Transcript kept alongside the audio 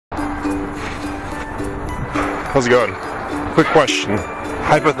How's it going? Quick question.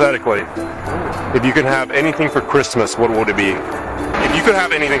 Hypothetically, if you could have anything for Christmas, what would it be? If you could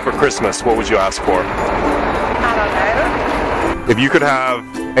have anything for Christmas, what would you ask for? I don't know. If you could have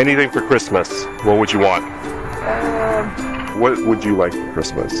anything for Christmas, what would you want? What would you like for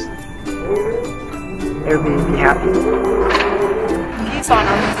Christmas? Be happy. Peace on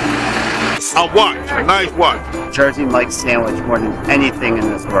them. A watch, a nice watch. Jersey Mike's sandwich more than anything in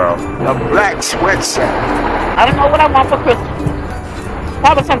this world. A black sweatshirt. I don't know what I want for Christmas.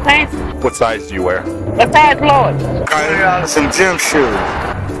 Probably some pants. What size do you wear? A size Lord. Some gym shoes.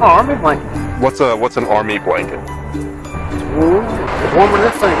 Oh, army blanket. What's an army blanket? Ooh, warmer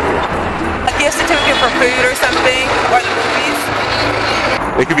than thing. A gift certificate for food or something, or the movies.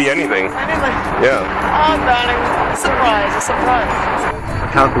 It could be anything. Anything. Yeah. Oh, darling. A surprise.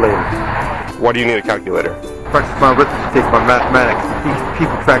 Calculator. Why do you need a calculator? Practice my arithmetic, my mathematics. Keep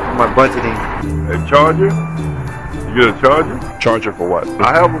track of my budgeting. A charger? You get a charger? Charger for what?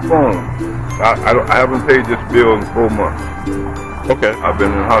 I have a phone. I haven't paid this bill in 4 months. Okay. I've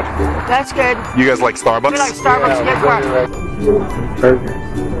been in the hospital. That's good. You guys like Starbucks? We like Starbucks. Get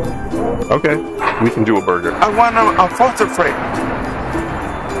what? Okay. We can do a burger. I want a Frosted Flake.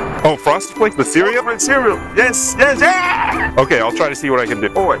 Oh, Frosted Flakes? The cereal? Cereal. Yes. Yeah. Okay, I'll try to see what I can do.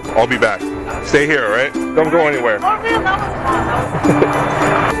 I'll be back. Stay here, all right? Don't go anywhere. Oh, man, that was fun.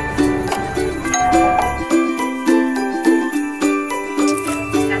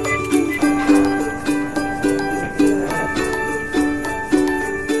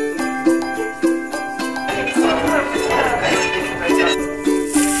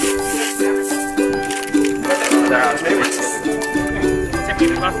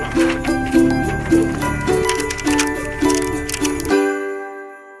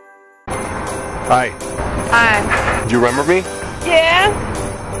 Hi. Hi. Do you remember me? Yeah.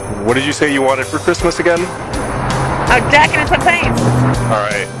 What did you say you wanted for Christmas again? A jacket and some pants. All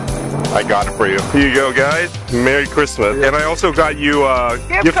right. I got it for you. Here you go, guys. Merry Christmas. And I also got you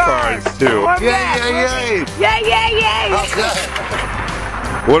gift cards too. Yay. Yay.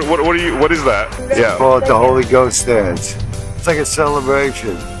 What is that? Yeah. Call it the Holy Ghost dance. It's like a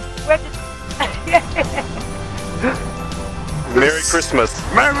celebration. Merry Christmas.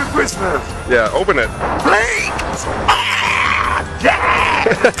 Merry Christmas. Yeah, open it. Please.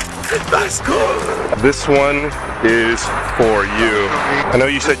 Yeah. That's cool. This one is for you. I know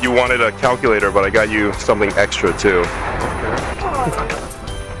you said you wanted a calculator, but I got you something extra too.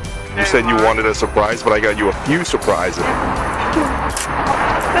 You said you wanted a surprise, but I got you a few surprises.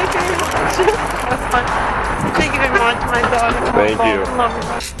 Thank you very much. That's fun. Thank you very much, my daughter. Thank you.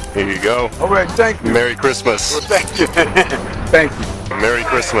 Love Here you go. All right, thank you. Merry Christmas. Well, thank you. Thank you. Merry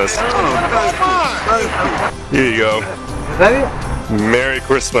Christmas. Thank Here you go. you. Is that it? Merry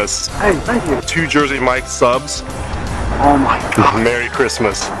Christmas. Hey, thank you. 2 Jersey Mike subs. Oh my God. Merry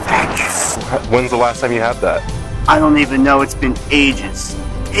Christmas. Thank you. When's the last time you had that? I don't even know. It's been ages.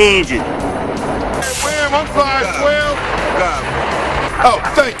 Ages. Wham, I'm fine, Wham. Oh,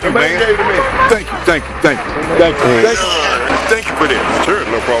 thank you, man. Thank you. Thank you for this. Sure,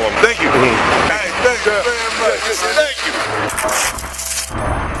 no problem. Thank you. Hey, thank you very much. Thank you.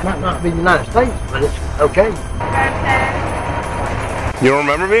 Might not be the United States, but it's okay. You don't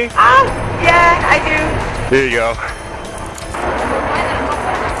remember me? Oh, yeah, I do. Here you go.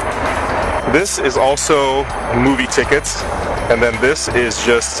 This is also movie tickets, and then this is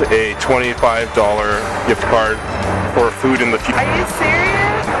just a $25 gift card for food in the future. Are you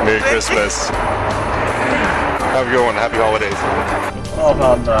serious? Merry Christmas. Have a good one. Happy holidays. Oh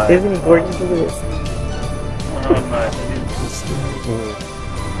my. Isn't he gorgeous? Look at this. Oh my.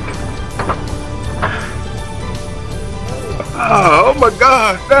 Oh my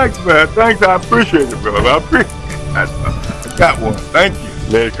God. Thanks, man. Thanks. I appreciate it, brother. I got one. Thank you.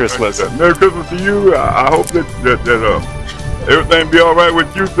 Merry Christmas. Merry Christmas to you. I hope that everything be all right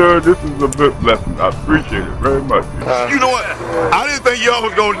with you, sir. This is a good blessing. I appreciate it very much. You know what? I didn't think y'all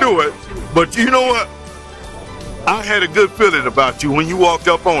was gonna do it, but you know what? I had a good feeling about you when you walked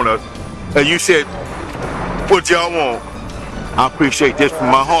up on us and you said, "What y'all want?" I appreciate this from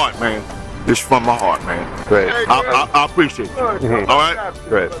my heart, man. This is from my heart, man. Great. I appreciate you. All right?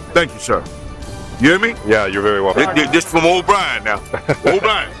 Great. Thank you, sir. You hear me? Yeah, you're very welcome. This from old Brian now. Old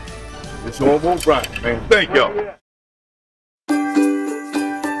Brian. This from old Brian, man. Thank y'all.